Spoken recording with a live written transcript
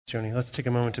Joni, let's take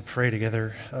a moment to pray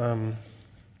together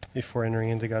before entering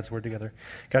into God's Word together.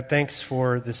 God, thanks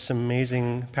for this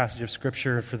amazing passage of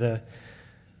Scripture, for the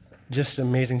just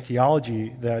amazing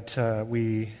theology that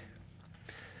we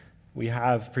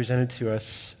have presented to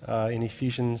us in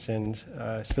Ephesians, and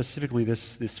specifically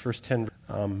this first 10.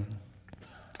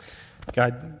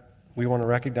 God, we want to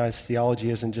recognize theology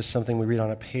isn't just something we read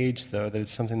on a page, though, that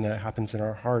it's something that happens in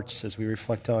our hearts as we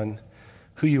reflect on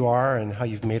who you are and how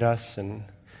you've made us and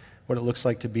what it looks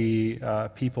like to be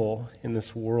people in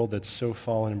this world that's so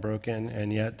fallen and broken,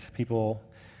 and yet people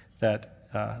that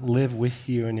live with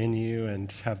you and in you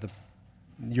and have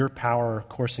your power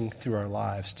coursing through our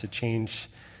lives to change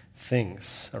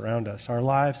things around us, our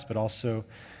lives, but also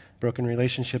broken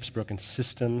relationships, broken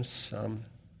systems.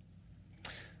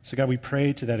 So God, we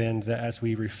pray to that end that as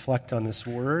we reflect on this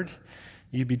word,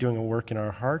 you'd be doing a work in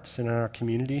our hearts and in our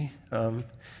community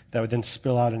that would then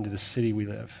spill out into the city we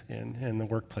live in and the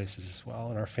workplaces as well,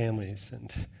 and our families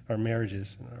and our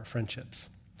marriages and our friendships.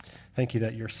 Thank you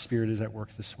that your Spirit is at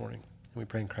work this morning. And we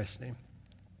pray in Christ's name.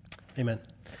 Amen.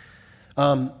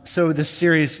 So this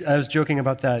series, I was joking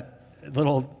about that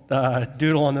little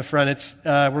doodle on the front.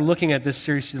 We're looking at this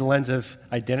series through the lens of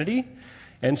identity.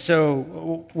 And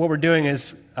so what we're doing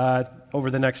is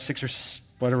over the next 6 or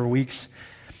whatever weeks,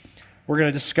 we're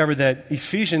going to discover that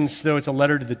Ephesians, though it's a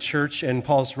letter to the church, and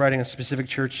Paul's writing a specific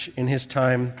church in his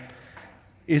time,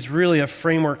 is really a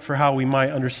framework for how we might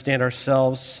understand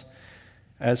ourselves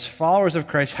as followers of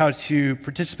Christ, how to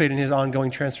participate in his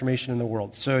ongoing transformation in the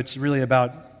world. So it's really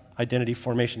about identity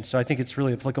formation. So I think it's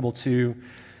really applicable to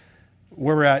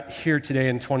where we're at here today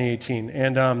in 2018.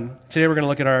 And today we're going to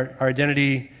look at our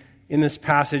identity in this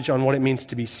passage on what it means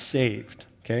to be saved,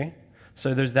 okay?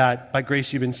 So there's that, by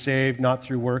grace you've been saved, not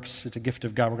through works. It's a gift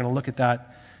of God. We're going to look at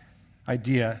that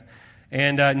idea.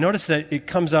 And notice that it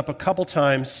comes up a couple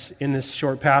times in this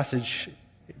short passage.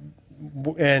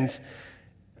 And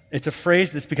it's a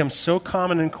phrase that's become so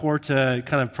common and core to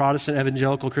kind of Protestant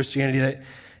evangelical Christianity that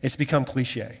it's become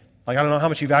cliche. Like, I don't know how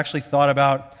much you've actually thought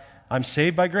about, I'm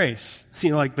saved by grace.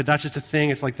 But that's just a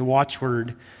thing. It's like the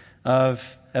watchword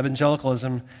of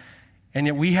evangelicalism. And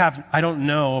yet we have, I don't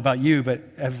know about you, but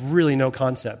have really no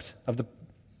concept of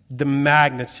the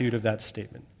magnitude of that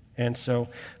statement. And so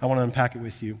I want to unpack it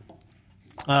with you.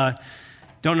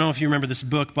 Don't know if you remember this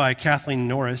book by Kathleen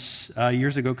Norris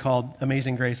years ago called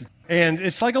Amazing Grace. And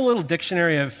it's like a little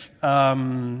dictionary of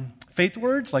faith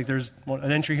words. Like there's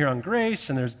an entry here on grace,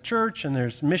 and there's church, and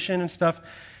there's mission and stuff.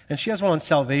 And she has one on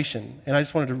salvation. And I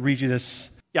just wanted to read you this.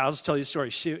 Yeah, I'll just tell you a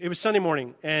story. It was Sunday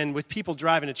morning, and with people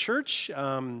driving to church,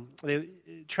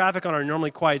 traffic on our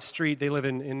normally quiet street, they live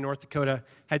in North Dakota,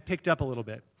 had picked up a little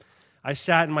bit. I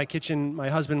sat in my kitchen, my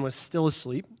husband was still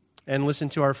asleep, and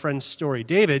listened to our friend's story.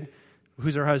 David,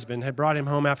 who's her husband, had brought him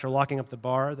home after locking up the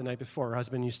bar the night before. Her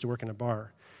husband used to work in a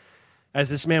bar, as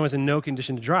this man was in no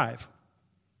condition to drive.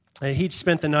 And he'd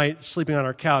spent the night sleeping on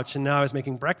our couch, and now I was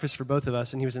making breakfast for both of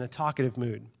us, and he was in a talkative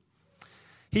mood.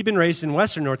 He'd been raised in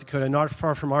western North Dakota, not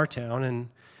far from our town, and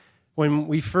when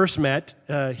we first met,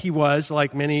 he was,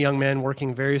 like many young men,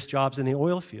 working various jobs in the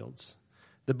oil fields.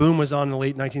 The boom was on in the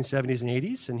late 1970s and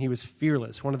 80s, and he was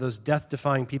fearless, one of those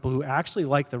death-defying people who actually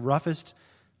liked the roughest,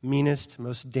 meanest,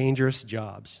 most dangerous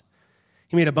jobs.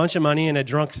 He made a bunch of money and had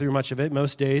drunk through much of it.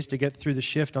 Most days, to get through the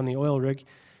shift on the oil rig,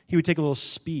 he would take a little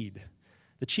speed,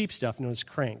 the cheap stuff known as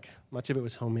crank. Much of it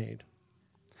was homemade.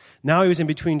 Now he was in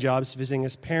between jobs, visiting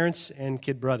his parents and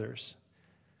kid brothers.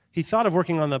 He thought of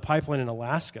working on the pipeline in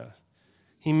Alaska.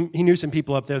 He knew some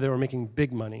people up there that were making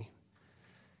big money.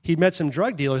 He'd met some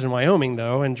drug dealers in Wyoming,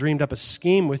 though, and dreamed up a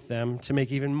scheme with them to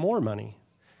make even more money.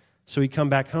 So he'd come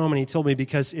back home, and he told me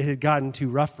because it had gotten too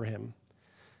rough for him.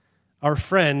 Our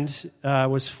friend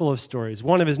was full of stories.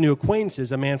 One of his new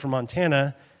acquaintances, a man from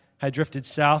Montana, had drifted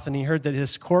south, and he heard that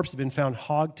his corpse had been found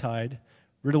hogtied,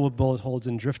 riddled with bullet holes,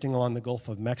 and drifting along the Gulf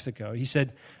of Mexico. He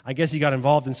said, I guess he got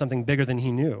involved in something bigger than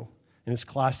he knew, in his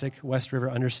classic West River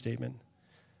understatement.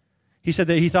 He said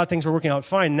that he thought things were working out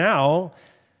fine. Now,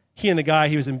 he and the guy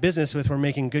he was in business with were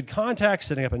making good contacts,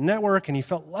 setting up a network, and he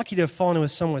felt lucky to have fallen in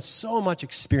with someone with so much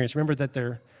experience. Remember that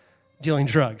they're dealing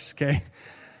drugs, okay?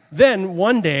 Then,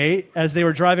 one day, as they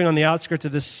were driving on the outskirts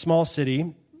of this small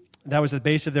city, that was the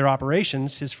base of their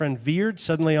operations, his friend veered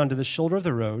suddenly onto the shoulder of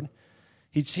the road.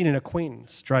 He'd seen an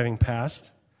acquaintance driving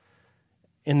past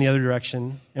in the other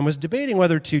direction and was debating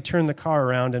whether to turn the car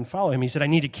around and follow him. He said, I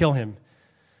need to kill him.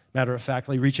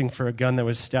 Matter-of-factly, reaching for a gun that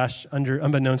was stashed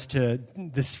unbeknownst to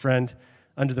this friend,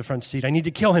 under the front seat. I need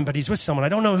to kill him, but he's with someone. I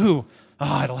don't know who.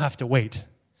 It'll have to wait.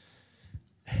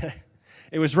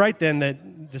 It was right then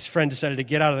that this friend decided to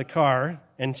get out of the car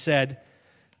and said,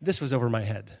 this was over my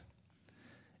head.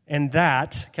 And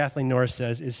that, Kathleen Norris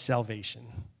says, is salvation,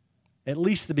 at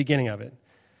least the beginning of it.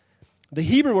 The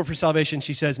Hebrew word for salvation,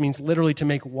 she says, means literally to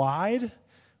make wide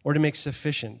or to make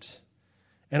sufficient.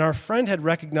 And our friend had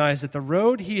recognized that the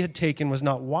road he had taken was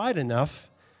not wide enough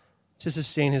to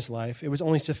sustain his life. It was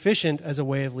only sufficient as a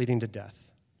way of leading to death.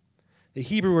 The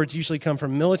Hebrew words usually come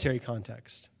from military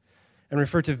context and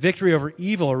refer to victory over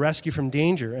evil or rescue from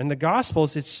danger. And the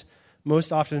Gospels, it's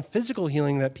most often physical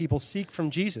healing that people seek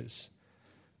from Jesus.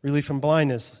 Relief from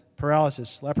blindness,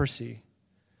 paralysis, leprosy.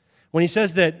 When he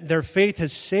says that their faith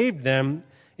has saved them,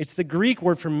 it's the Greek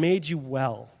word for made you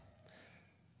well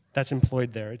that's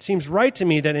employed there. It seems right to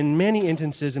me that in many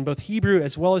instances, in both Hebrew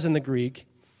as well as in the Greek,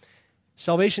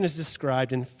 salvation is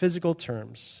described in physical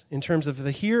terms, in terms of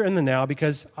the here and the now,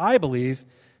 because I believe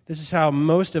this is how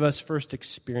most of us first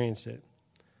experience it.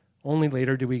 Only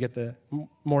later do we get the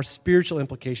more spiritual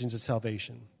implications of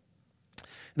salvation.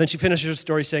 And then she finishes her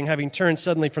story saying, having turned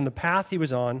suddenly from the path he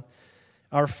was on,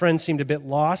 our friend seemed a bit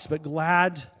lost, but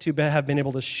glad to have been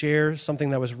able to share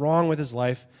something that was wrong with his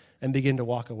life and begin to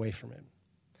walk away from it.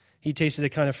 He tasted a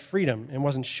kind of freedom and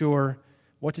wasn't sure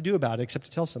what to do about it except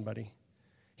to tell somebody.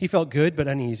 He felt good but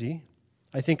uneasy,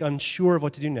 I think unsure of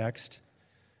what to do next.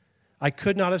 I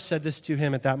could not have said this to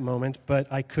him at that moment,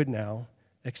 but I could now.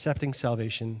 Accepting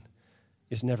salvation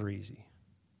is never easy.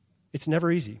 It's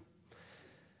never easy.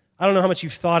 I don't know how much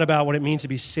you've thought about what it means to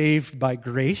be saved by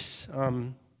grace.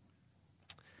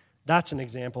 That's an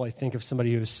example, I think, of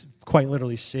somebody who is quite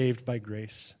literally saved by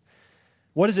grace.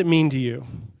 What does it mean to you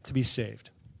to be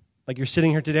saved? Like you're sitting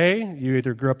here today, you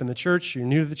either grew up in the church, you're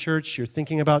new to the church, you're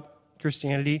thinking about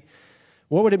Christianity.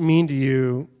 What would it mean to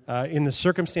you in the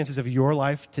circumstances of your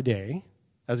life today,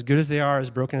 as good as they are, as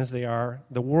broken as they are,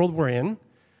 the world we're in,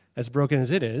 as broken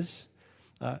as it is,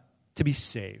 to be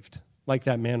saved, like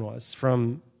that man was,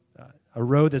 from a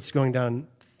road that's going down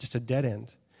just a dead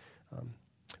end?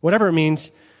 Whatever it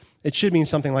means, it should mean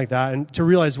something like that. And to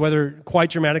realize whether quite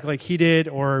dramatic like he did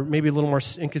or maybe a little more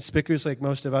inconspicuous like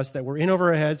most of us, that we're in over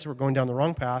our heads, we're going down the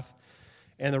wrong path,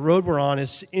 and the road we're on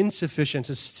is insufficient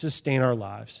to sustain our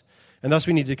lives. And thus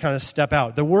we need to kind of step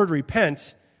out. The word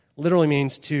repent literally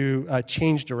means to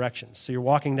change directions. So you're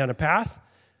walking down a path,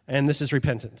 and this is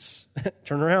repentance.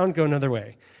 Turn around, go another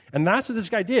way. And that's what this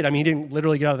guy did. I mean, he didn't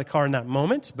literally get out of the car in that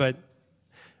moment, but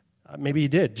maybe he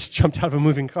did, just jumped out of a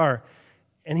moving car.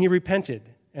 And he repented.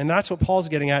 And that's what Paul's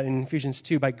getting at in Ephesians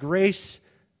 2. By grace,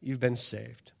 you've been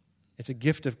saved. It's a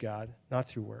gift of God, not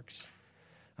through works.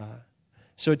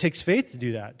 So it takes faith to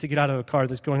do that, to get out of a car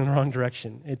that's going in the wrong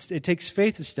direction. It takes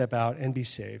faith to step out and be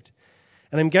saved.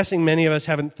 And I'm guessing many of us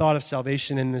haven't thought of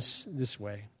salvation in this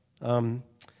way,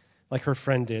 like her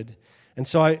friend did. And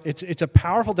so it's a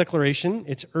powerful declaration.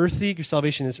 It's earthy.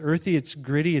 Salvation is earthy. It's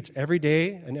gritty. It's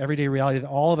everyday, an everyday reality that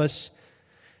all of us,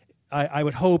 I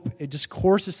would hope, it just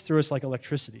courses through us like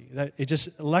electricity, that it just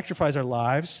electrifies our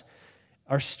lives,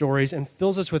 our stories, and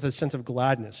fills us with a sense of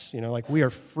gladness. You know, like we are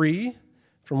free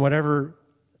from whatever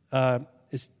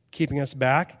is keeping us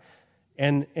back,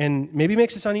 and maybe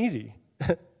makes us uneasy.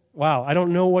 Wow, I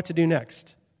don't know what to do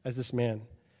next, as this man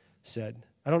said.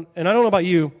 I don't know about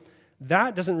you,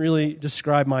 that doesn't really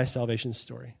describe my salvation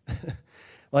story.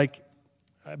 Like,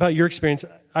 about your experience,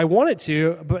 I want it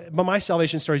to, but my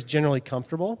salvation story is generally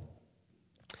comfortable.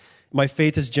 My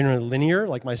faith is generally linear,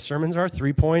 like my sermons are,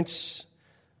 3 points,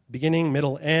 beginning,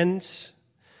 middle, end.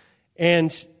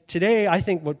 And today, I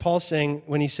think what Paul's saying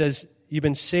when he says, you've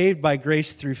been saved by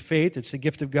grace through faith, it's a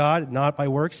gift of God, not by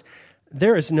works,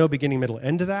 there is no beginning, middle,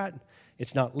 end to that.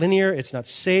 It's not linear, it's not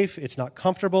safe, it's not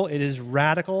comfortable, it is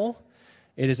radical,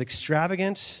 it is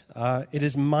extravagant, it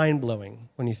is mind-blowing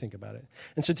when you think about it.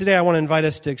 And so today I want to invite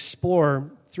us to explore,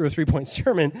 through a 3-point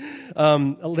sermon, a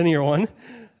linear one,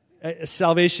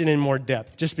 salvation in more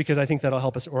depth, just because I think that'll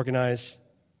help us organize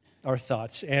our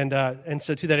thoughts. And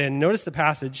so to that end, notice the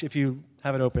passage, if you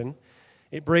have it open.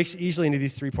 It breaks easily into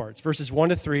these 3 parts. Verses 1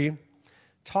 to 3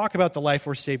 talk about the life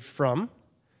we're saved from.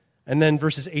 And then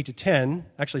verses 8 to 10,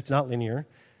 actually it's not linear,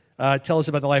 tell us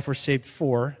about the life we're saved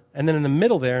for. And then in the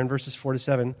middle there, in verses 4 to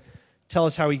 7, tell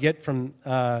us how we get from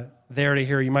there to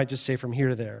here. You might just say from here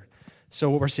to there. So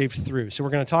what we're saved through. So we're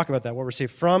going to talk about that, what we're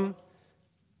saved from,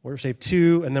 what we're saved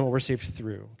to, and then what we're saved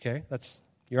through. Okay? That's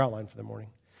your outline for the morning.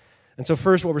 And so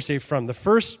first, what we're saved from. The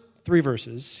first 3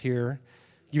 verses here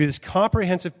give you this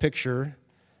comprehensive picture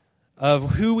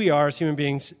of who we are as human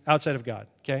beings outside of God.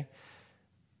 Okay?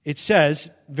 It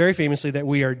says, very famously, that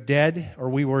we are dead, or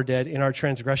we were dead, in our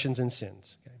transgressions and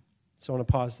sins. Okay? So I want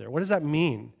to pause there. What does that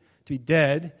mean, to be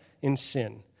dead in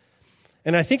sin?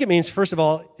 And I think it means, first of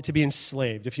all, to be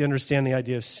enslaved, if you understand the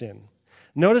idea of sin.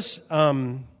 Notice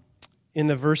in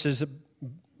the verses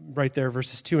right there,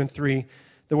 verses 2 and 3,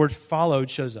 the word followed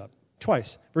shows up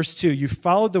twice. Verse 2, you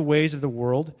followed the ways of the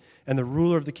world and the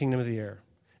ruler of the kingdom of the air.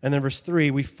 And then verse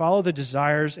 3, we follow the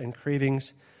desires and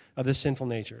cravings of the sinful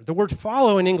nature. The word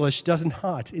follow in English does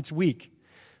not. It's weak.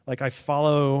 Like I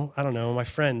follow, I don't know, my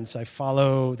friends. I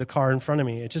follow the car in front of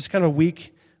me. It's just kind of a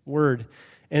weak word.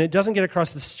 And it doesn't get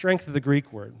across the strength of the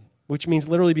Greek word, which means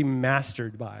literally be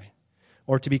mastered by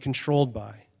or to be controlled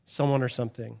by someone or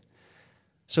something.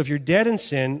 So if you're dead in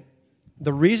sin,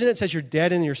 the reason it says you're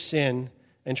dead in your sin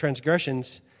and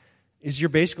transgressions is you're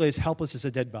basically as helpless as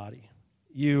a dead body.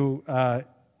 You have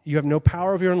no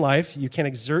power over your own life. You can't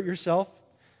exert yourself.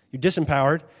 You're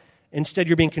disempowered. Instead,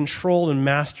 you're being controlled and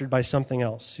mastered by something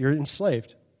else. You're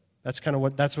enslaved. That's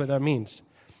what that means.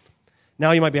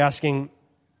 Now you might be asking,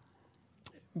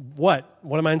 what?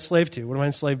 What am I enslaved to? What am I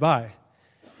enslaved by?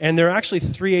 And there are actually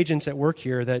three agents at work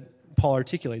here that Paul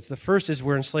articulates. The first is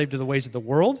we're enslaved to the ways of the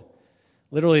world,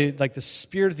 literally like the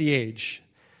spirit of the age.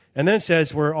 And then it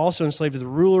says we're also enslaved to the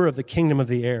ruler of the kingdom of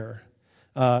the air.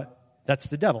 That's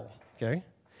the devil, okay?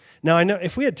 Now, I know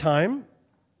if we had time,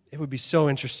 it would be so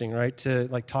interesting, right, to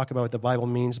talk about what the Bible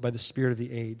means by the spirit of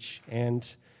the age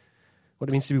and what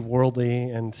it means to be worldly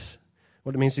and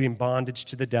what it means to be in bondage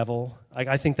to the devil.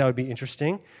 I think that would be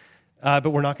interesting, but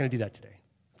we're not going to do that today.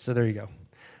 So there you go.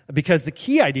 Because the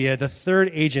key idea, the third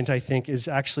agent, I think, is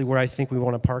actually where I think we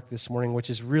want to park this morning, which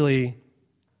is really,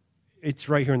 it's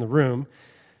right here in the room.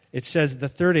 It says the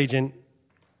third agent,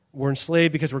 we're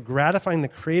enslaved because we're gratifying the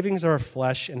cravings of our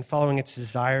flesh and following its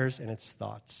desires and its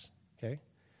thoughts, okay?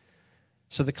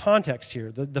 So the context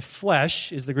here, the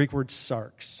flesh is the Greek word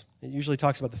sarx. It usually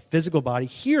talks about the physical body.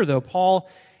 Here, though, Paul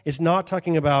is not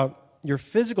talking about your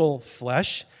physical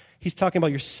flesh. He's talking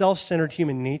about your self-centered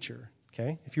human nature,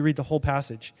 okay, if you read the whole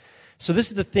passage. So this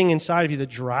is the thing inside of you that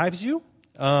drives you,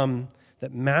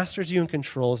 that masters you and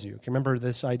controls you. Remember,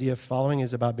 this idea of following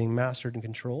is about being mastered and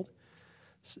controlled.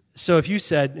 So if you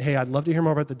said, hey, I'd love to hear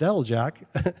more about the devil, Jack,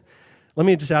 let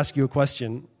me just ask you a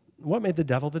question. What made the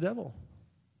devil the devil?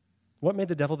 What made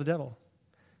the devil the devil?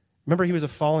 Remember, he was a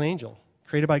fallen angel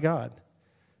created by God.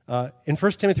 In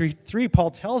 1 Timothy 3,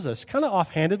 Paul tells us, kind of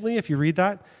offhandedly, if you read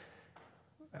that,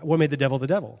 what made the devil the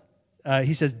devil?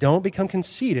 He says, don't become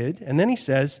conceited. And then he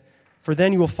says, for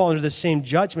then you will fall under the same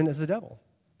judgment as the devil.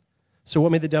 So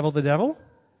what made the devil the devil?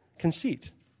 Conceit,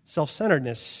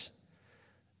 self-centeredness.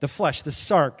 The flesh, the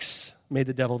sarx, made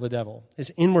the devil,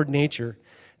 his inward nature.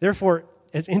 Therefore,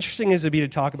 as interesting as it would be to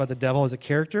talk about the devil as a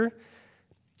character,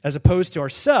 as opposed to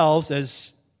ourselves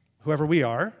as whoever we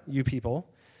are, you people,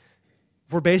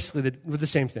 we're basically we're the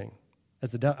same thing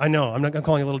as the devil. I know, I'm not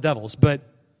calling you little devils, but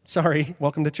sorry,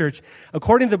 welcome to church.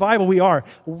 According to the Bible, we are.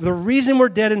 The reason we're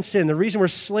dead in sin, the reason we're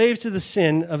slaves to the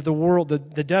sin of the world,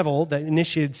 the devil that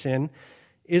initiated sin,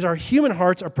 is our human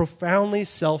hearts are profoundly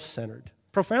self-centered.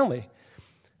 Profoundly.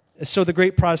 So the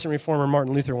great Protestant reformer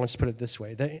Martin Luther once put it this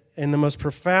way, that in the most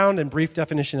profound and brief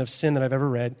definition of sin that I've ever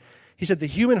read, he said the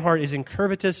human heart is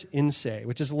incurvatus in se,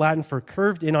 which is Latin for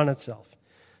curved in on itself.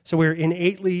 So we're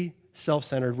innately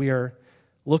self-centered. We are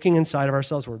looking inside of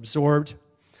ourselves. We're absorbed.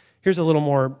 Here's a little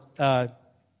more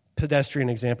pedestrian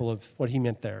example of what he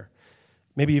meant there.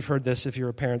 Maybe you've heard this if you're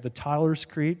a parent. The Tyler's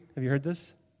Creed. Have you heard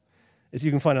this? You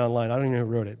can find it online. I don't even know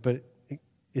who wrote it, but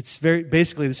it's very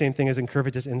basically the same thing as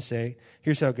incurvatus in se.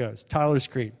 Here's how it goes. Tyler's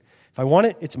Creed. If I want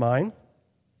it, it's mine.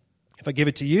 If I give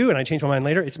it to you and I change my mind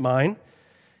later, it's mine.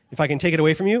 If I can take it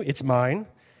away from you, it's mine.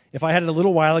 If I had it a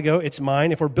little while ago, it's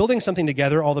mine. If we're building something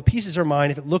together, all the pieces are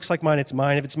mine. If it looks like mine, it's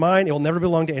mine. If it's mine, it will never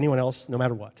belong to anyone else, no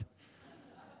matter what.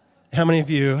 How many of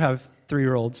you have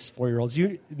 3-year-olds, 4-year-olds?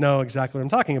 You know exactly what I'm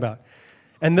talking about.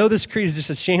 And though this creed is just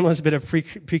a shameless bit of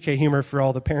pre-K humor for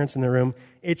all the parents in the room,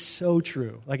 it's so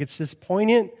true. Like, it's this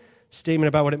poignant statement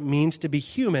about what it means to be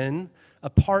human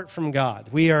apart from God.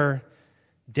 We are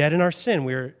dead in our sin.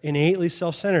 We are innately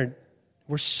self-centered.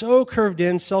 We're so curved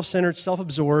in, self-centered,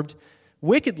 self-absorbed,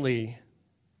 wickedly,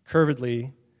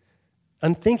 curvedly,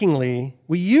 unthinkingly.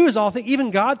 We use all things,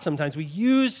 even God sometimes. We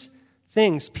use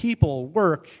things, people,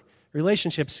 work,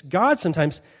 relationships, God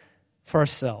sometimes, for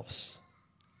ourselves,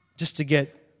 just to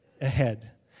get ahead.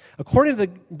 According to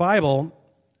the Bible,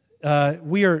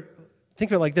 we are,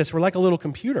 think of it like this, we're like a little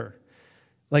computer.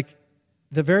 Like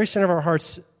the very center of our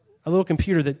heart's a little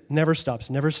computer that never stops,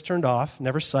 never is turned off,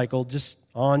 never cycled, just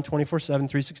on 24/7,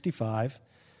 365,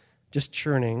 just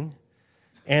churning,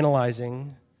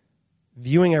 analyzing,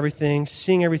 viewing everything,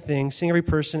 seeing every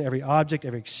person, every object,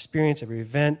 every experience, every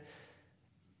event,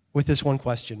 with this one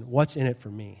question: what's in it for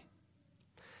me?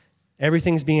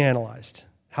 Everything's being analyzed.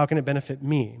 How can it benefit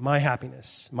me, my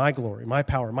happiness, my glory, my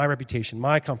power, my reputation,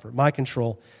 my comfort, my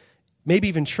control? Maybe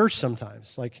even church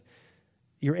sometimes. Like,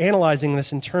 you're analyzing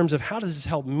this in terms of how does this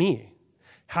help me?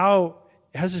 How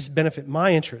does this benefit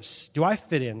my interests? Do I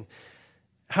fit in?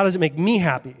 How does it make me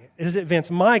happy? Does it advance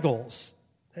my goals?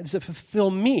 Does it fulfill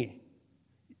me?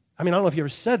 I mean, I don't know if you ever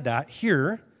said that.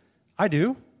 Here, I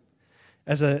do,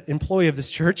 as an employee of this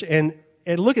church, and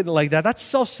look at it like that. That's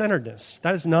self-centeredness.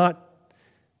 That is not,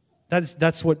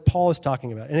 that's what Paul is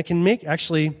talking about. And it can make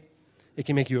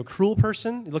you a cruel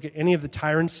person. You look at any of the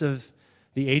tyrants of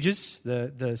the ages,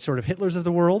 the sort of Hitlers of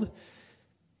the world,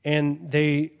 and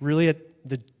they really,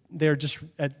 they're just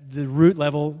at the root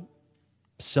level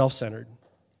self-centered,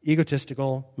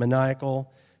 egotistical,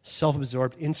 maniacal,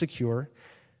 self-absorbed, insecure.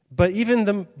 But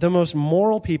even the most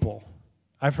moral people,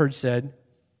 I've heard said,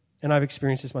 and I've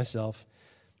experienced this myself,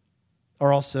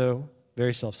 are also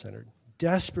very self-centered,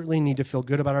 desperately need to feel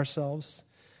good about ourselves.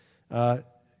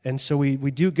 And so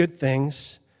we do good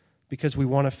things because we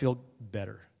want to feel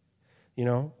better. You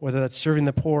know, whether that's serving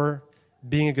the poor,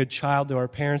 being a good child to our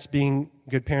parents, being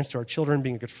good parents to our children,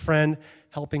 being a good friend,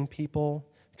 helping people,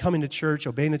 coming to church,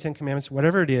 obeying the Ten Commandments,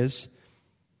 whatever it is.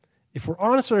 If we're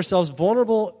honest with ourselves,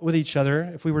 vulnerable with each other,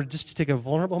 if we were just to take a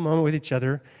vulnerable moment with each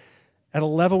other, at a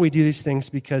level we do these things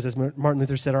because, as Martin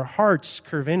Luther said, our hearts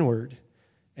curve inward,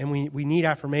 and we need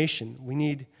affirmation. We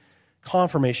need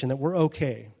confirmation that we're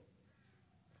okay.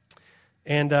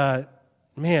 And,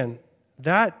 man,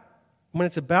 that, when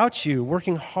it's about you,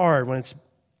 working hard,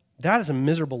 that is a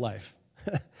miserable life.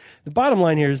 The bottom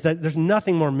line here is that there's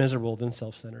nothing more miserable than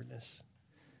self-centeredness.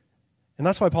 And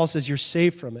that's why Paul says you're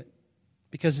saved from it.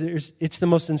 Because it's the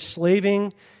most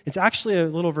enslaving, it's actually a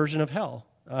little version of hell.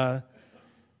 I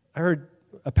heard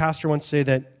a pastor once say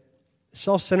that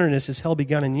self-centeredness is hell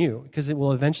begun in you, because it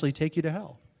will eventually take you to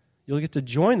hell. You'll get to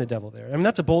join the devil there. I mean,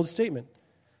 that's a bold statement.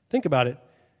 Think about it.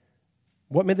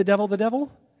 What made the devil the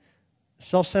devil?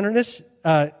 Self-centeredness.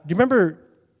 Do you remember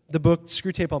the book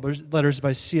Screwtape Letters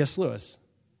by C.S. Lewis?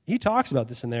 He talks about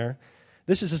this in there.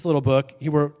 This is his little book he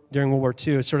wrote during World War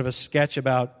II. It's sort of a sketch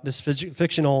about this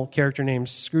fictional character named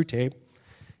Screwtape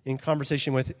in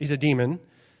conversation with, he's a demon,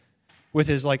 with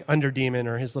his like under-demon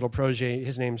or his little protege,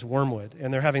 his name's Wormwood.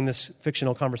 And they're having this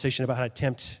fictional conversation about how to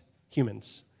tempt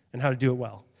humans and how to do it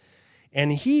well.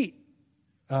 And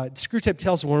Screwtape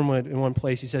tells Wormwood in one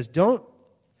place, he says, don't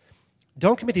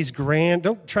commit these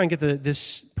don't try and get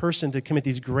this person to commit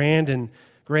these grand and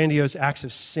grandiose acts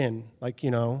of sin, like,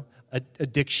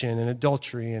 addiction and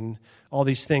adultery and all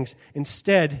these things.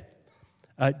 Instead,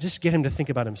 just get him to think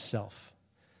about himself.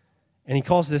 And he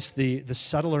calls this the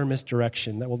subtler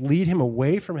misdirection that will lead him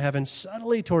away from heaven,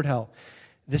 subtly toward hell.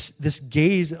 This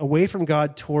gaze away from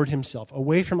God toward himself,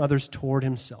 away from others toward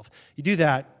himself. You do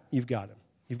that, you've got him.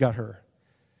 You've got her.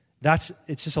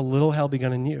 It's just a little hell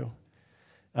begun in you.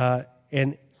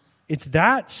 And it's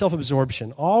that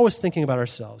self-absorption, always thinking about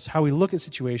ourselves, how we look at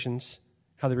situations,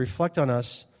 how they reflect on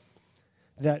us,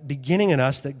 that beginning in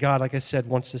us that God, like I said,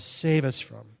 wants to save us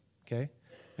from, okay?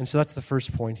 And so that's the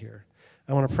first point here.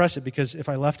 I want to press it because if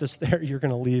I left us there, you're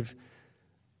going to leave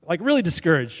like really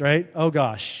discouraged, right? Oh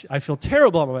gosh, I feel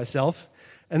terrible about myself.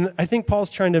 And I think Paul's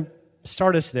trying to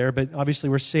start us there, but obviously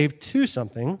we're saved to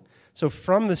something. So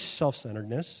from this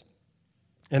self-centeredness,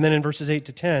 and then in verses 8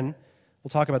 to 10, we'll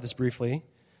talk about this briefly.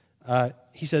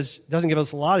 He says, doesn't give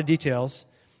us a lot of details,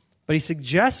 but he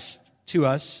suggests to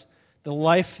us the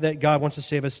life that God wants to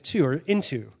save us to or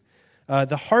into.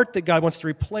 The heart that God wants to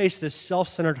replace this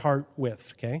self-centered heart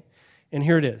with, okay? And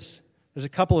here it is. There's a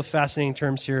couple of fascinating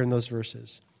terms here in those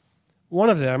verses. One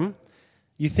of them,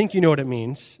 you think you know what it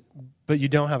means, but you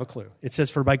don't have a clue. It says,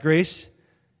 for by grace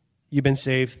you've been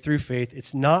saved through faith.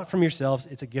 It's not from yourselves,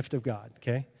 it's a gift of God,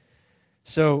 okay?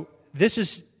 So this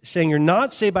is saying you're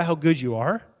not saved by how good you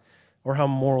are or how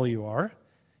moral you are.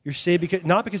 You're saved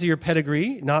not because of your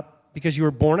pedigree, not because you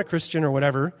were born a Christian or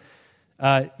whatever.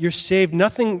 You're saved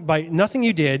by nothing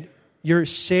you did. You're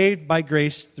saved by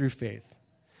grace through faith.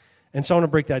 And so I want to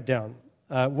break that down.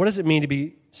 What does it mean to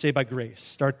be saved by grace?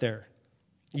 Start there.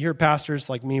 You hear pastors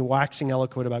like me waxing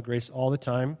eloquent about grace all the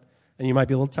time, and you might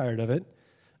be a little tired of it.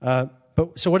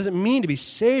 So what does it mean to be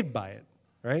saved by it,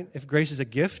 right? If grace is a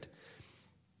gift?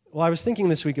 Well, I was thinking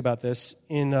this week about this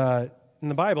in the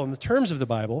Bible, in the terms of the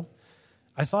Bible.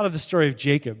 I thought of the story of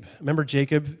Jacob. Remember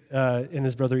Jacob and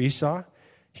his brother Esau?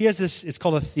 He has this, it's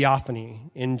called a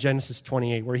theophany in Genesis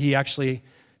 28, where he actually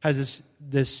has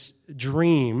this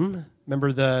dream.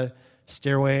 Remember the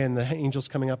stairway and the angels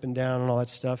coming up and down and all that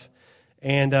stuff?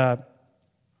 And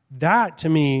that, to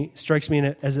me, strikes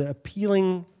me as an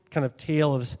appealing kind of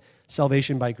tale of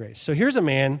salvation by grace. So here's a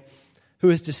man who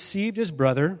has deceived his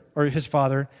brother, or his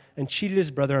father, and cheated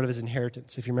his brother out of his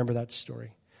inheritance, if you remember that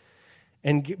story.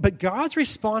 But God's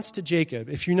response to Jacob,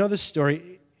 if you know this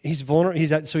story, he's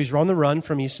vulnerable. So he's on the run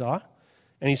from Esau,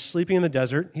 and he's sleeping in the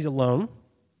desert. He's alone.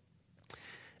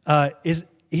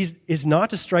 Is not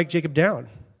to strike Jacob down.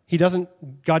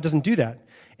 God doesn't do that.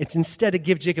 It's instead to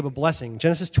give Jacob a blessing.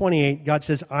 Genesis 28, God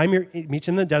says, he meets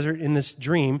him in the desert in this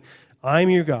dream. I'm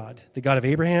your God, the God of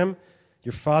Abraham,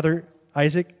 your father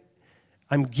Isaac.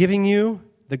 I'm giving you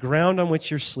the ground on which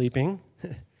you're sleeping,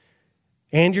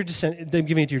 and I'm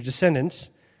giving it to your descendants,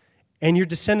 and your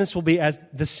descendants will be as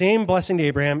the same blessing to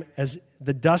Abraham as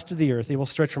the dust of the earth. They will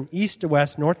stretch from east to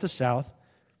west, north to south.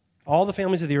 All the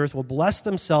families of the earth will bless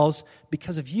themselves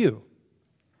because of you,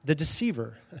 the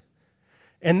deceiver.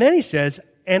 And then he says,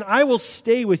 and I will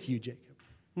stay with you, Jacob,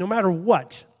 no matter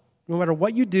what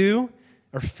you do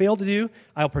or fail to do.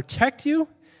 I'll protect you.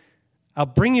 I'll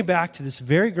bring you back to this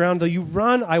very ground. Though you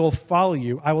run, I will follow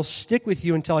you. I will stick with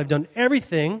you until I've done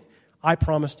everything I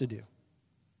promised to do.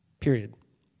 Period.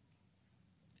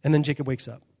 And then Jacob wakes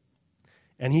up.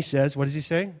 And he says, what does he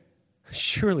say?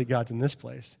 Surely God's in this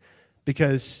place.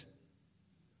 Because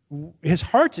his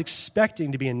heart's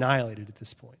expecting to be annihilated at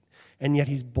this point. And yet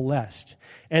he's blessed.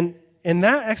 And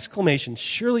that exclamation,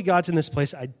 surely God's in this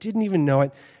place, I didn't even know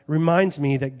it, reminds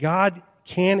me that God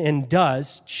can and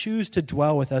does choose to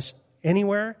dwell with us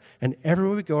anywhere and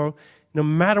everywhere we go, no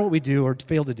matter what we do or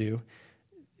fail to do.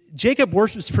 Jacob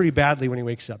worships pretty badly when he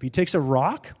wakes up. He takes a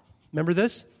rock, remember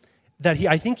this? That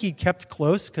I think he kept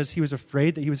close because he was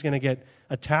afraid that he was going to get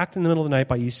attacked in the middle of the night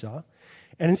by Esau.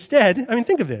 And instead,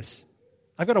 think of this.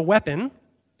 I've got a weapon,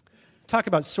 talk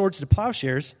about swords to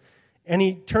plowshares, and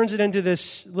he turns it into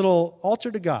this little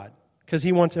altar to God because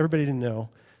he wants everybody to know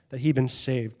that he'd been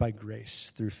saved by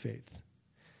grace through faith.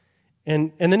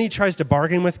 And then he tries to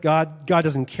bargain with God. God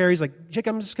doesn't care. He's like,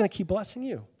 Jacob, I'm just going to keep blessing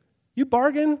you. You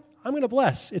bargain, I'm going to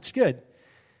bless. It's good.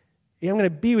 I'm going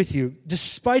to be with you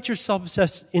despite your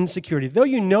self-obsessed insecurity. Though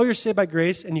you know you're saved by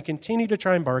grace and you continue to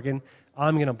try and bargain,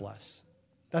 I'm going to bless.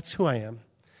 That's who I am.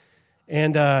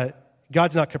 And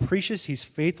God's not capricious. He's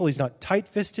faithful. He's not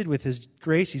tight-fisted with his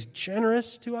grace. He's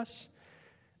generous to us.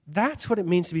 That's what it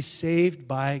means to be saved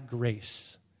by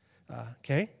grace.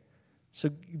 Okay? So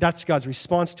that's God's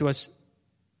response to us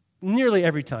nearly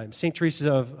every time. St.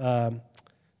 Teresa of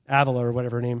Avila, or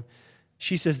whatever her name,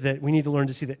 she says that we need to learn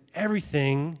to see that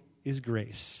everything is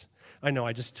grace. I know,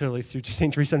 I just totally threw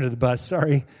St. Teresa under the bus.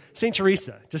 Sorry. St.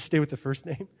 Teresa, just stay with the first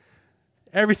name.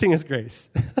 Everything is grace.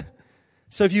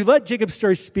 So if you let Jacob's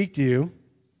story speak to you,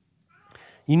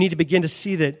 you need to begin to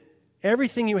see that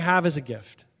everything you have is a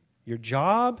gift. Your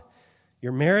job,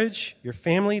 your marriage, your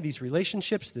family, these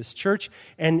relationships, this church,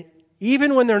 and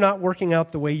even when they're not working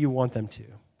out the way you want them to,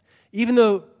 even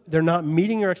though they're not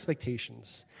meeting your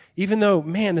expectations, even though,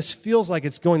 man, this feels like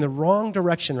it's going the wrong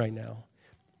direction right now,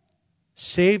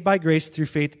 saved by grace through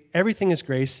faith, everything is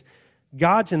grace.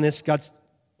 God's in this. God's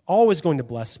always going to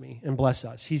bless me and bless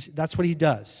us. That's what he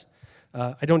does.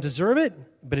 I don't deserve it,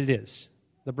 but it is.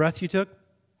 The breath you took,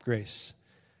 grace.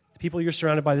 The people you're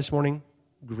surrounded by this morning,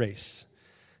 grace.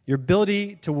 Your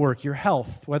ability to work, your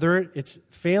health, whether it's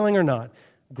failing or not,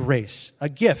 grace. A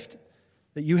gift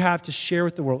that you have to share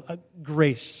with the world,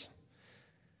 grace.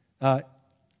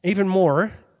 Even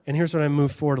more, and here's when I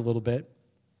move forward a little bit,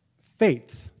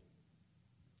 faith,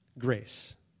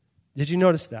 grace. Did you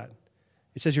notice that?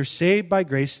 It says you're saved by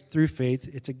grace through faith.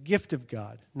 It's a gift of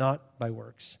God, not by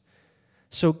works.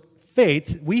 So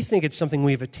faith, we think it's something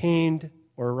we've attained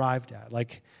or arrived at.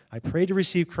 Like, I prayed to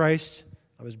receive Christ.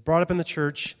 I was brought up in the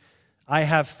church. I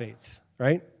have faith,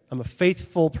 right? I'm a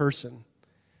faithful person.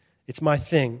 It's my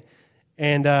thing.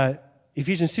 And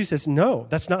Ephesians 2 says, no,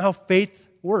 that's not how faith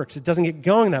works. It doesn't get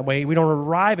going that way. We don't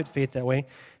arrive at faith that way.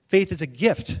 Faith is a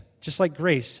gift, just like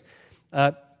grace.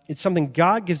 It's something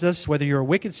God gives us, whether you're a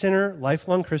wicked sinner,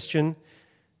 lifelong Christian.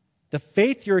 The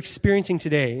faith you're experiencing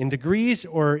today, in degrees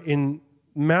or in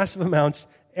massive amounts,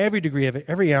 every degree of it,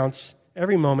 every ounce,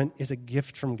 every moment, is a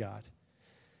gift from God.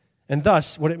 And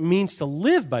thus, what it means to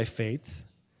live by faith,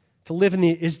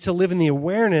 is to live in the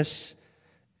awareness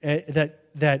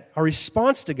that our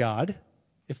response to God,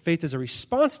 if faith is a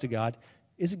response to God,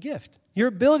 is a gift. Your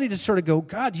ability to sort of go,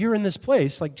 God, you're in this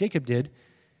place, like Jacob did,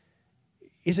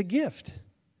 is a gift.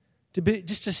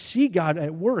 Just to see God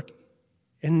at work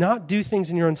and not do things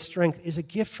in your own strength is a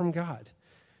gift from God.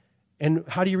 And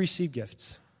how do you receive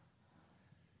gifts?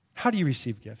 How do you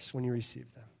receive gifts when you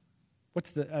receive them?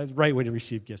 What's the right way to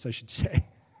receive gifts, I should say?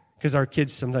 Because our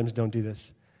kids sometimes don't do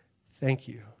this. Thank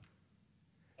you.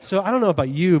 So I don't know about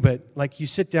you, but like you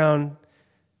sit down,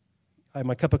 I have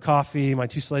my cup of coffee, my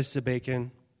 2 slices of bacon,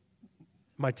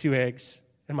 my 2 eggs,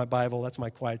 and my Bible. That's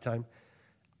my quiet time.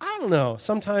 I don't know.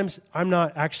 Sometimes I'm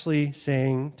not actually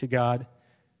saying to God,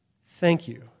 thank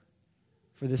you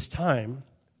for this time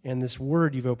and this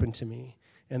word you've opened to me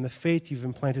and the faith you've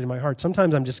implanted in my heart.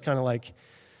 Sometimes I'm just kind of like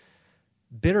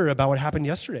bitter about what happened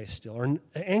yesterday still, or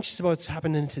anxious about what's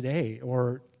happening today,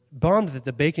 or bummed that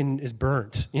the bacon is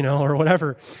burnt, or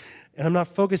whatever. And I'm not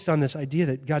focused on this idea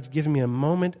that God's given me a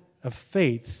moment of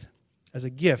faith as a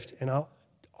gift, and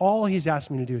all he's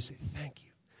asked me to do is say, thank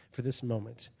you for this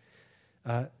moment.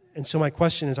 And so my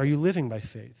question is, are you living by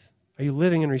faith? Are you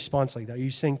living in response like that? Are you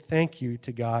saying thank you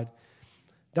to God?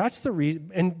 That's the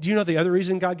reason. And do you know the other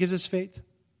reason God gives us faith?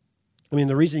 I mean,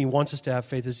 the reason he wants us to have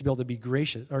faith is to be able to be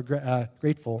gracious or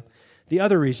grateful. The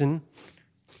other reason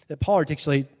that Paul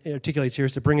articulates here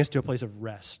is to bring us to a place of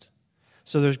rest.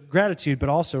 So there's gratitude, but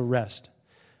also rest.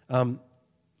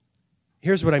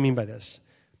 Here's what I mean by this.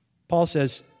 Paul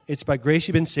says, it's by grace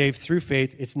you've been saved through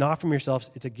faith. It's not from yourselves.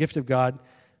 It's a gift of God,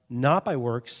 not by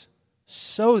works,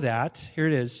 so that, here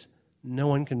it is, no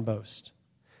one can boast.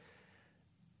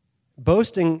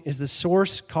 Boasting is the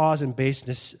source, cause, and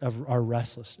basis of our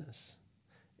restlessness.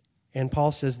 And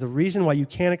Paul says the reason why you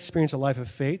can't experience a life of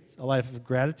faith, a life of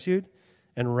gratitude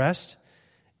and rest,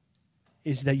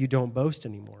 is that you don't boast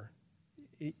anymore.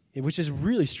 Which is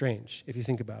really strange if you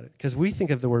think about it. Because we think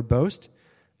of the word boast,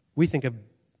 we think of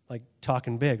like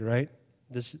talking big, right?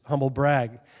 This humble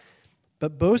brag.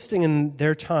 But boasting in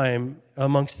their time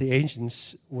amongst the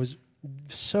ancients was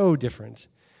so different.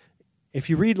 If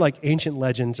you read like ancient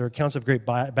legends or accounts of great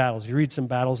battles, if you read some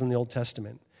battles in the Old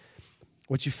Testament,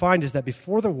 what you find is that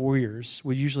before the warriors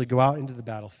would usually go out into the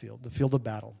battlefield, the field of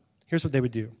battle, here's what they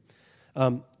would do.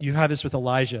 You have this with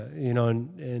Elijah, in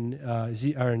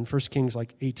 1 Kings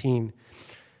like 18.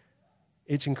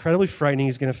 It's incredibly frightening.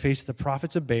 He's going to face the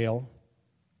prophets of Baal,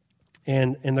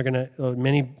 and they're going to,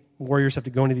 many warriors have to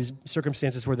go into these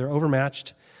circumstances where they're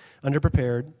overmatched,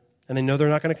 underprepared, and they know they're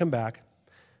not going to come back.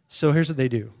 So here's what they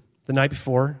do. The night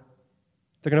before,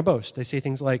 they're going to boast. They say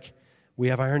things like, we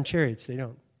have iron chariots. They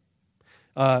don't.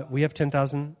 We have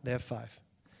 10,000. They have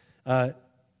 5.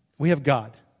 We have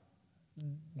God.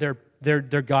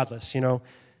 They're godless,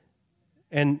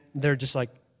 and they're just like,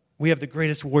 we have the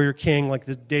greatest warrior king, like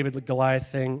the David Goliath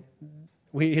thing.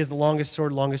 He has the longest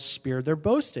sword, longest spear. They're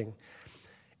boasting.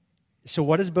 So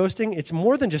what is boasting? It's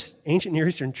more than just ancient Near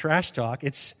Eastern trash talk.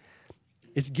 It's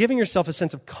giving yourself a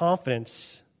sense of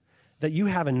confidence that you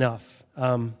have enough.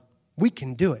 We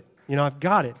can do it. I've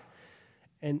got it.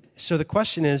 And so the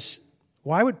question is,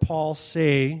 why would Paul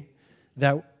say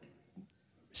that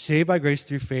saved by grace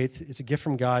through faith, it's a gift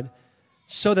from God,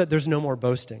 so that there's no more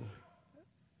boasting?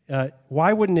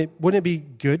 Why wouldn't it be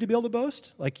good to be able to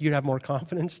boast? Like you'd have more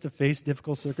confidence to face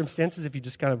difficult circumstances if you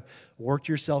just kind of worked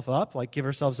yourself up, like give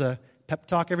ourselves a pep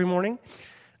talk every morning.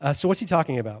 So what's he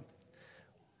talking about?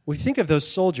 We think of those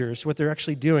soldiers, what they're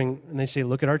actually doing, and they say,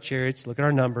 look at our chariots, look at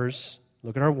our numbers,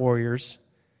 look at our warriors.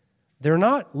 They're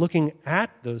not looking at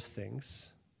those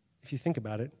things, if you think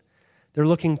about it. They're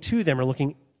looking to them or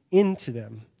looking into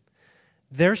them.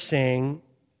 They're saying,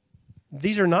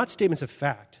 these are not statements of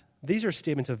fact. These are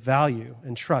statements of value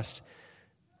and trust.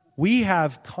 We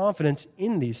have confidence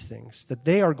in these things, that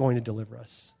they are going to deliver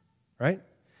us, right?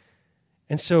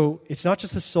 And so it's not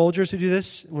just the soldiers who do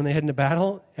this when they head into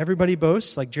battle. Everybody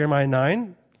boasts, like Jeremiah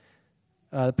 9.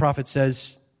 The prophet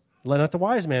says, let not the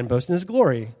wise man boast in his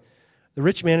glory, the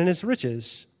rich man in his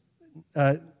riches.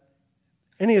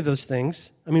 Any of those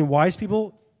things. I mean, wise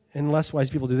people and less wise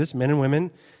people do this, men and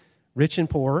women, rich and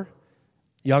poor,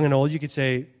 young and old, you could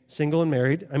say single and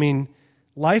married. I mean,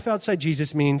 life outside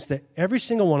Jesus means that every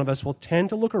single one of us will tend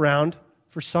to look around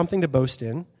for something to boast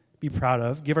in, be proud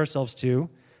of, give ourselves to,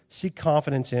 seek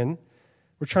confidence in.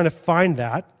 We're trying to find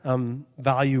that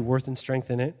value, worth, and strength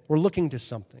in it. We're looking to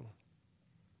something.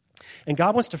 And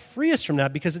God wants to free us from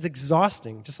that because it's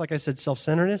exhausting. Just like I said,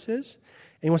 self-centeredness is.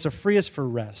 And he wants to free us for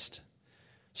rest.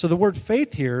 So the word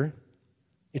faith here,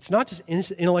 it's not just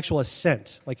intellectual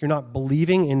assent, like you're not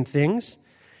believing in things.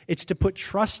 It's to put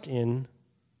trust in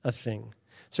a thing.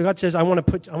 So God says, I want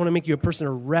to make you a person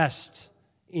of rest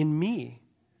in me.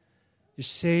 You're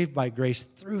saved by grace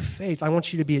through faith. I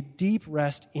want you to be at deep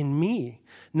rest in me.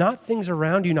 Not things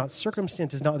around you, not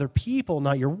circumstances, not other people,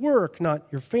 not your work, not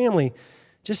your family,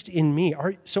 just in me.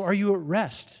 So are you at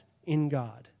rest in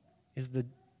God is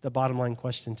the bottom line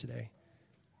question today.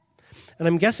 And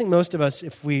I'm guessing most of us,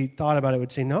 if we thought about it,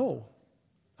 would say, no,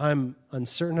 I'm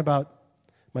uncertain about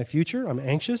my future. I'm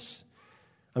anxious.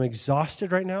 I'm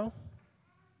exhausted right now.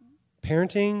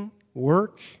 Parenting,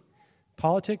 work,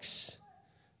 politics,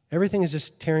 everything is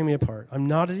just tearing me apart. I'm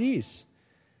not at ease.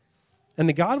 And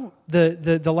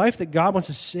the life that God wants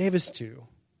to save us to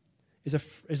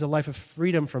is a life of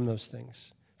freedom from those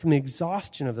things, from the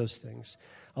exhaustion of those things,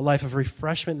 a life of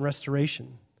refreshment and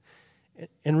restoration.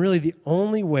 And really the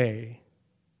only way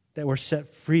that we're set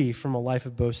free from a life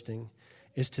of boasting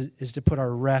is to put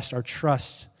our rest, our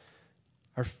trust,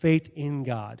 our faith in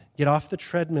God. Get off the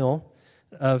treadmill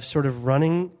of sort of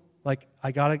running like,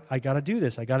 I gotta do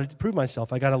this. I gotta prove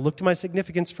myself. I gotta look to my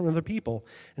significance from other people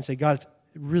and say, God, it's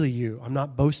really you. I'm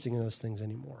not boasting in those things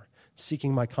anymore,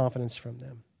 seeking my confidence from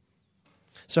them.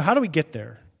 So how do we get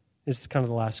there is kind of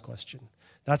the last question.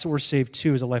 That's what we're saved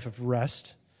to, is a life of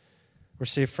rest. We're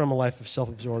saved from a life of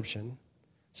self-absorption.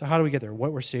 So how do we get there?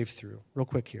 What we're saved through? Real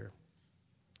quick here.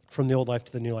 From the old life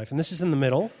to the new life. And this is in the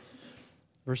middle,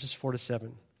 verses 4 to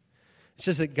 7. It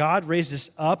says that God raised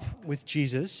us up with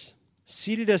Jesus,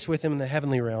 seated us with him in the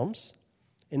heavenly realms,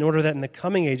 in order that in the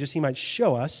coming ages he might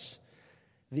show us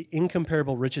the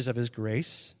incomparable riches of his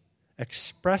grace,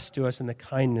 expressed to us in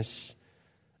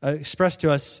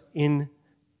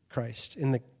Christ,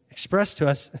 in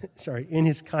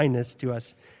his kindness to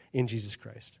us in Jesus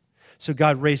Christ. So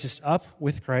God raised us up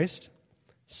with Christ,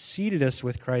 seated us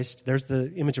with Christ. There's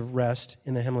the image of rest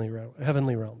in the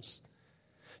heavenly realms.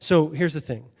 So here's the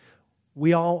thing.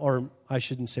 We all, or I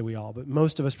shouldn't say we all, but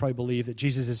most of us probably believe that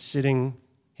Jesus is sitting,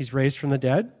 he's raised from the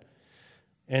dead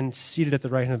and seated at the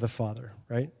right hand of the Father,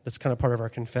 right? That's kind of part of our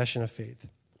confession of faith.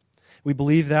 We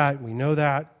believe that, we know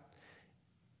that.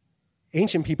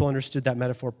 Ancient people understood that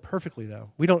metaphor perfectly, though.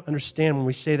 We don't understand when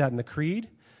we say that in the creed,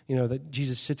 that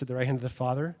Jesus sits at the right hand of the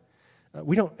Father.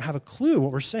 We don't have a clue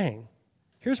what we're saying.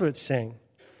 Here's what it's saying.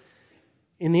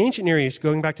 In the ancient Near East,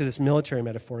 going back to this military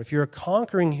metaphor, if you're a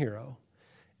conquering hero,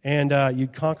 and you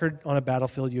conquered on a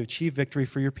battlefield, you achieved victory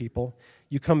for your people,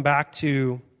 you come back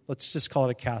to, let's just call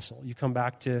it a castle. You come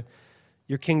back to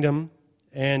your kingdom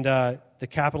and the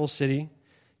capital city.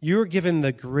 You're given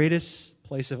the greatest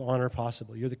place of honor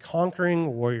possible. You're the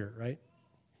conquering warrior, right?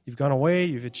 You've gone away,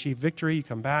 you've achieved victory, you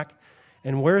come back.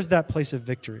 And where's that place of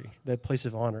victory, that place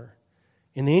of honor?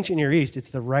 In the ancient Near East, it's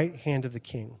the right hand of the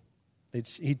king.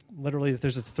 He literally, if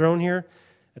there's a throne here,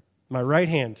 my right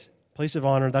hand, place of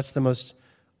honor,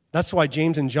 that's why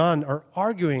James and John are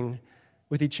arguing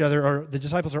with each other, or the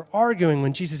disciples are arguing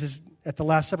when Jesus is at the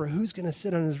Last Supper. Who's going to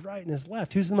sit on his right and his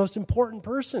left? Who's the most important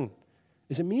person?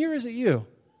 Is it me or is it you?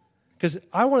 Because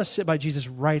I want to sit by Jesus'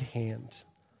 right hand.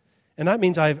 And that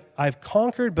means I've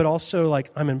conquered, but also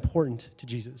I'm important to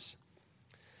Jesus.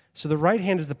 So the right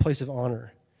hand is the place of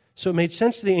honor. So it made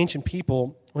sense to the ancient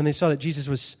people when they saw that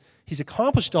he's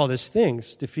accomplished all these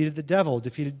things, defeated the devil,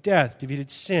 defeated death, defeated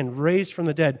sin, raised from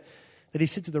the dead, that he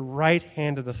sits at the right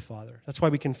hand of the Father. That's why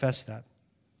we confess that.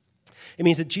 It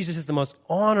means that Jesus is the most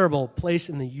honorable place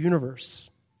in the universe.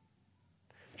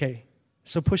 Okay,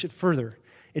 so push it further.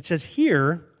 It says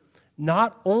here,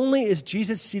 not only is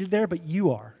Jesus seated there, but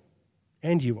you are,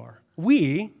 and you are.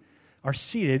 We are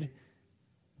seated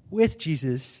with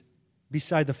Jesus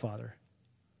beside the Father.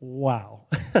 Wow.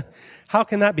 How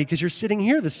can that be? Because you're sitting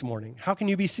here this morning. How can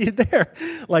you be seated there?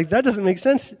 That doesn't make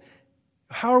sense.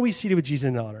 How are we seated with Jesus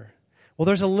in honor? Well,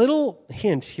 there's a little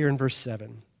hint here in verse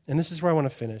 7, and this is where I want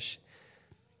to finish.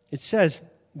 It says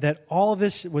that all of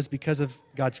this was because of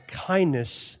God's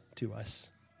kindness to us.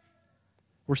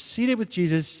 We're seated with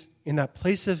Jesus in that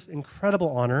place of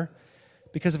incredible honor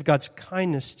because of God's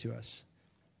kindness to us.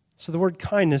 So the word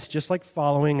kindness, just like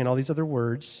following and all these other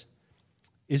words,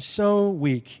 is so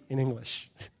weak in English.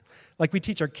 We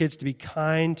teach our kids to be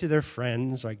kind to their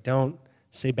friends, don't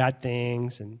say bad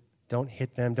things and don't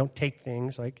hit them, don't take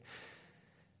things,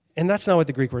 and that's not what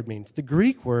the Greek word means. The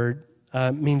Greek word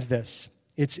means this.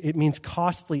 It means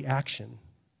costly action.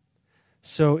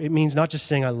 So it means not just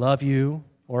saying I love you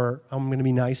or I'm going to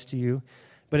be nice to you,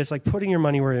 but it's like putting your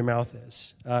money where your mouth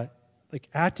is,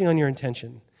 acting on your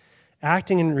intention,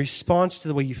 acting in response to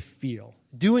the way you feel,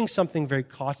 doing something very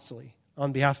costly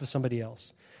on behalf of somebody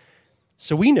else.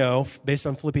 So we know, based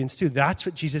on Philippians 2, that's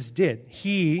what Jesus did.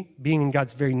 He, being in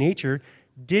God's very nature,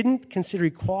 didn't consider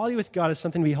equality with God as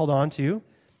something to be held on to,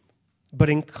 but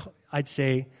I'd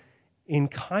say in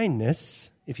kindness,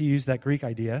 if you use that Greek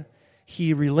idea,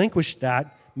 he relinquished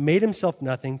that, made himself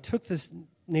nothing, took the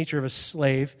nature of a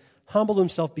slave, humbled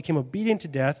himself, became obedient to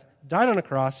death, died on a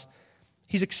cross.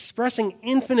 He's expressing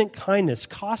infinite kindness,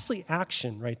 costly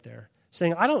action right there,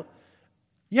 saying,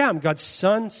 I'm God's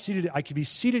son, seated. I could be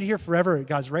seated here forever at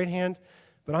God's right hand,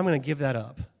 but I'm going to give that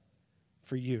up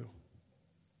for you.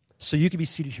 So you could be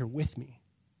seated here with me,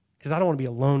 because I don't want to be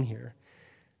alone here.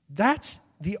 That's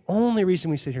the only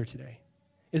reason we sit here today,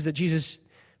 is that Jesus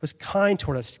was kind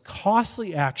toward us,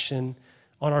 costly action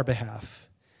on our behalf.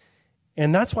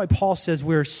 And that's why Paul says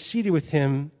we're seated with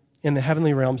him in the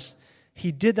heavenly realms.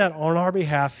 He did that on our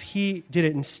behalf. He did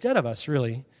it instead of us,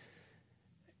 really.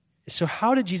 So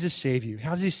how did Jesus save you?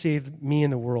 How does he save me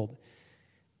and the world?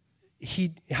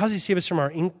 how does he save us from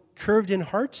our curved-in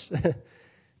hearts?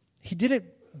 He did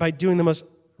it by doing the most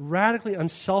radically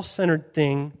unself-centered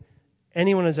thing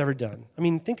anyone has ever done. I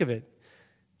mean, think of it.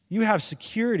 You have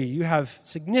security, you have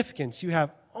significance, you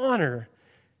have honor,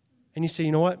 and you say,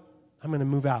 you know what? I'm going to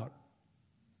move out.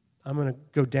 I'm going to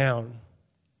go down.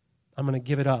 I'm going to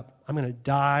give it up. I'm going to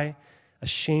die a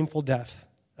shameful death.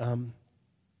 I'm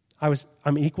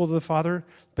equal to the Father,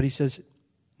 but he says,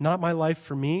 not my life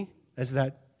for me, as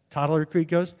that toddler creed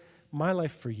goes, my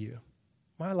life for you.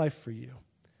 My life for you.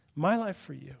 My life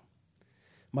for you.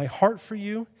 My heart for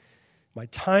you. My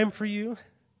time for you.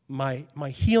 My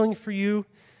healing for you.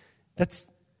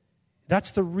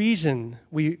 That's the reason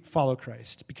we follow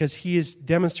Christ, because he is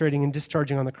demonstrating and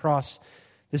discharging on the cross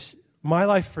this my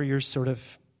life for your sort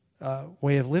of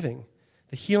way of living.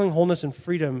 The healing, wholeness, and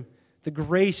freedom, the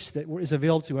grace that is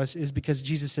available to us is because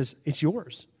Jesus says, it's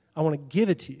yours. I want to give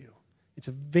it to you. It's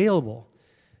available.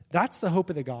 That's the hope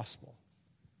of the gospel.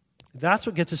 That's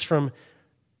what gets us from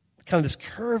kind of this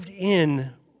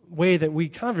curved-in way that we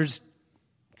kind of just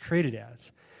created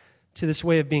as, to this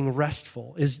way of being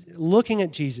restful, is looking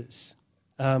at Jesus,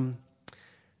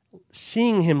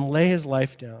 seeing him lay his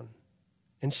life down,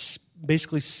 and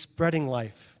basically spreading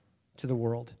life to the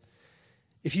world.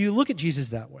 If you look at Jesus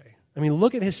that way, I mean,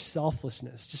 look at his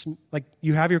selflessness. Just like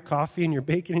you have your coffee and your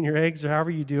bacon and your eggs or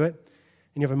however you do it,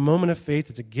 and you have a moment of faith,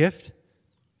 it's a gift.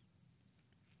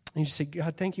 And you just say,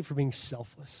 God, thank you for being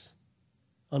selfless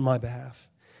on my behalf.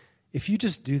 If you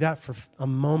just do that for a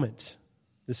moment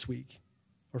this week,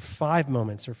 or 5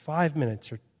 moments, or 5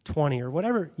 minutes, or 20, or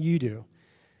whatever you do,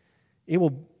 it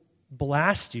will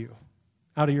blast you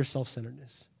out of your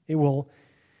self-centeredness. It will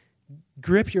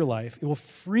grip your life. It will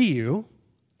free you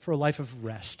for a life of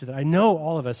rest that I know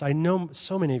all of us, I know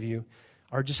so many of you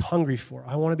are just hungry for.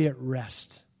 I want to be at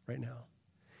rest right now.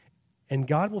 And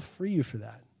God will free you for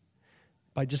that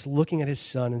by just looking at his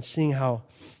son and seeing how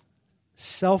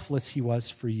selfless he was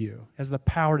for you. He has the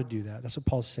power to do that. That's what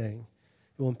Paul's saying.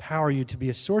 It will empower you to be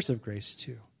a source of grace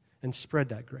too and spread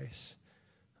that grace.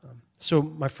 So,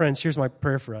 my friends, here's my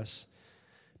prayer for us.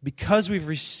 Because we've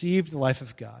received the life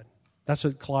of God, that's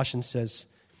what Colossians says,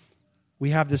 we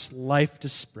have this life to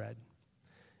spread.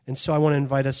 And so I want to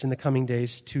invite us in the coming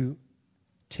days to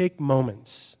take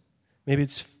moments. Maybe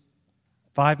it's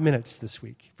 5 minutes this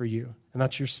week for you, and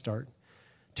that's your start.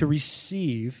 To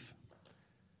receive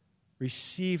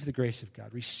the grace of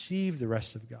God. Receive the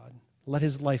rest of God. Let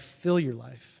his life fill your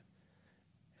life.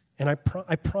 And I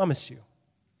promise you,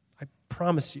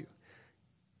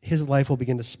 his life will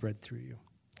begin to spread through you.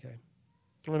 Okay? I'm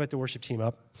going to invite the worship team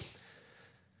up.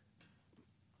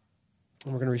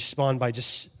 And we're going to respond by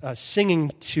just singing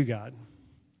to God.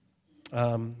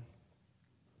 And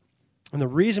the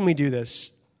reason we do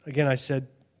this, again, I said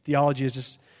theology is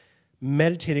just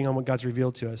meditating on what God's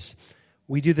revealed to us.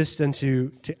 We do this then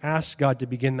to ask God to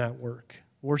begin that work.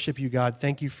 Worship you, God.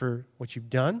 Thank you for what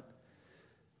you've done.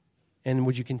 And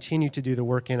would you continue to do the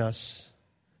work in us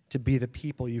to be the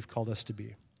people you've called us to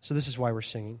be? So this is why we're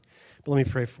singing. But let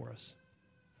me pray for us.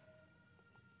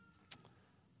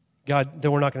 God, though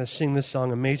we're not going to sing this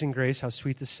song, Amazing Grace, how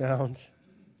sweet the sound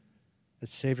that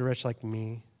saved a wretch like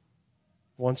me.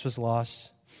 Once was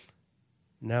lost,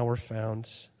 now we're found.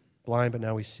 Blind, but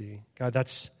now we see. God,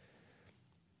 that's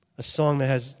a song that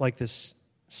has, like this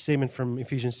statement from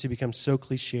Ephesians 2, become so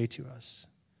cliche to us.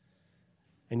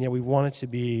 And yet we want it to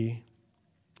be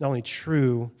not only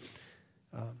true,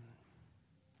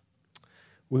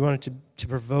 we want it to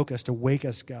provoke us, to wake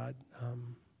us, God,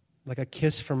 like a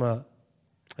kiss from a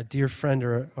dear friend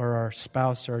or our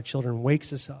spouse or our children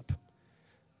wakes us up.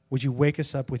 Would you wake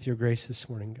us up with your grace this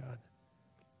morning, God?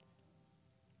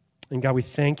 And God, we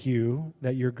thank you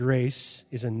that your grace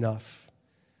is enough.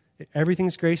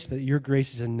 Everything's grace, but your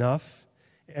grace is enough.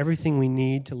 Everything we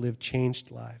need to live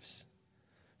changed lives.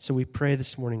 So we pray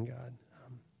this morning, God,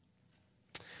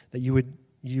 that you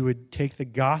would take the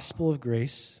gospel of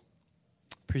grace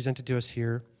presented to us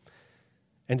here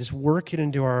and just work it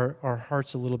into our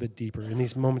hearts a little bit deeper in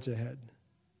these moments ahead.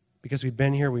 Because we've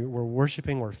been here, we're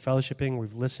worshiping, we're fellowshipping,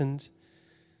 we've listened.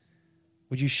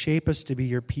 Would you shape us to be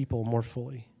your people more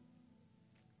fully?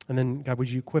 And then, God, would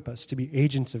you equip us to be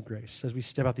agents of grace as we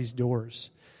step out these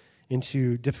doors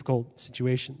into difficult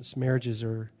situations, marriages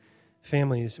or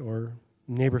families or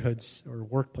neighborhoods or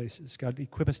workplaces. God,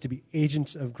 equip us to be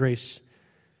agents of grace,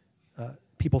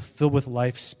 people filled with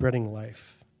life, spreading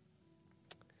life,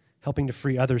 helping to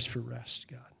free others for rest,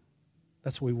 God.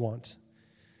 That's what we want.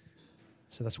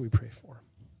 So that's what we pray for.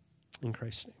 In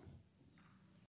Christ's name.